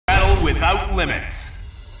without limits.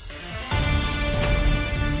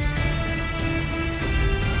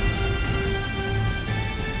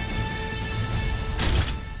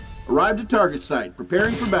 Arrived at target site,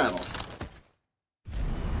 preparing for battle.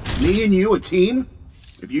 Me and you a team?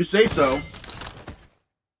 If you say so.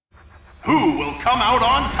 Who will come out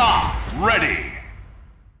on top? Ready.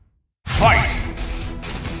 Fight!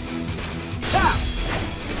 Tap!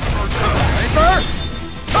 Paper!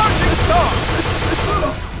 Charging star!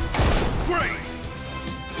 Great!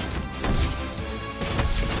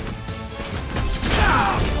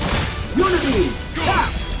 Unity! Tap!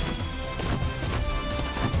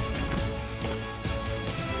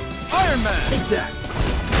 Iron Man! Take that!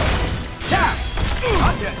 Tap!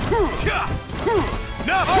 Not yet!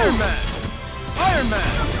 Now! Iron Man! Iron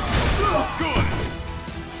Man! Good!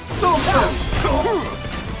 So tap!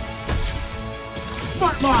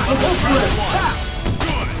 Smart line! Tap!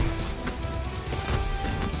 Good!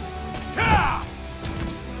 Tap!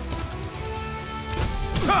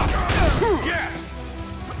 Yes!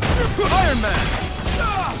 Iron Man!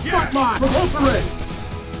 Smart line! Repulsory!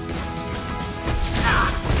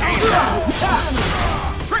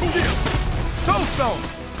 Trick Shield! Soulstone!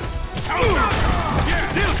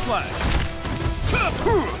 Steel Slash!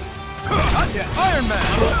 Not yet! Iron Man!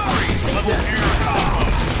 Level air combo!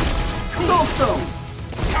 Soulstone!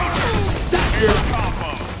 That's Air it! combo!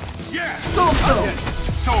 Yes! Soulstone!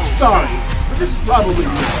 So Sorry, but this is probably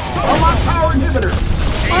me. Unlock power inhibitor!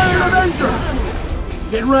 Iron Avenger!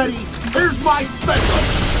 Get ready! Here's my special!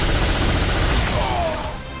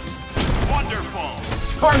 wonderful!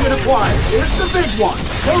 Target acquired! Here's the big one!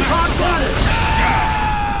 Proton cannon!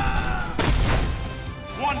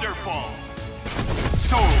 Wonderful!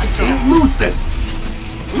 So Can't lose this!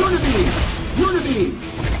 Unibeam! Unibeam!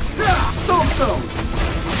 Soulstone!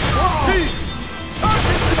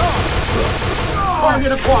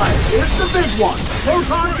 Target acquired! Here's the big one!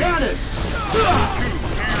 Proton cannon!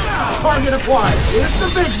 Target acquired! Here's the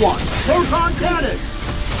big one! Proton cannon!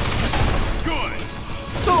 good!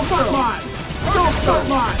 Soulstone line! Soulstone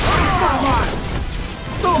line! Soulstone line!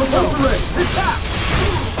 Soulstone ring! Attack!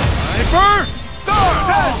 Hyper! Star!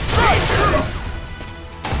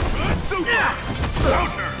 Good super!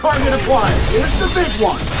 Counter! Target acquired! Here's the big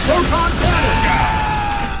one! Proton cannon!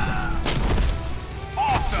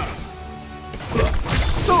 Awesome!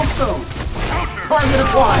 Soulstone! Counter! Target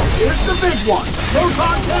acquired! Here's the big one!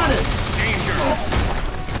 Proton cannon! Danger!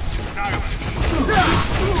 Stylish!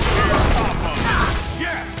 Combo!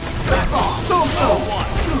 Yes! Back off! Soulstone!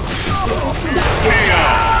 KO!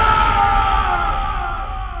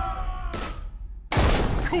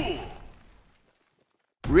 Cool!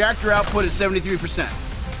 Reactor output at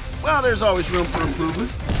 73%. Well, there's always room for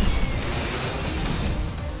improvement.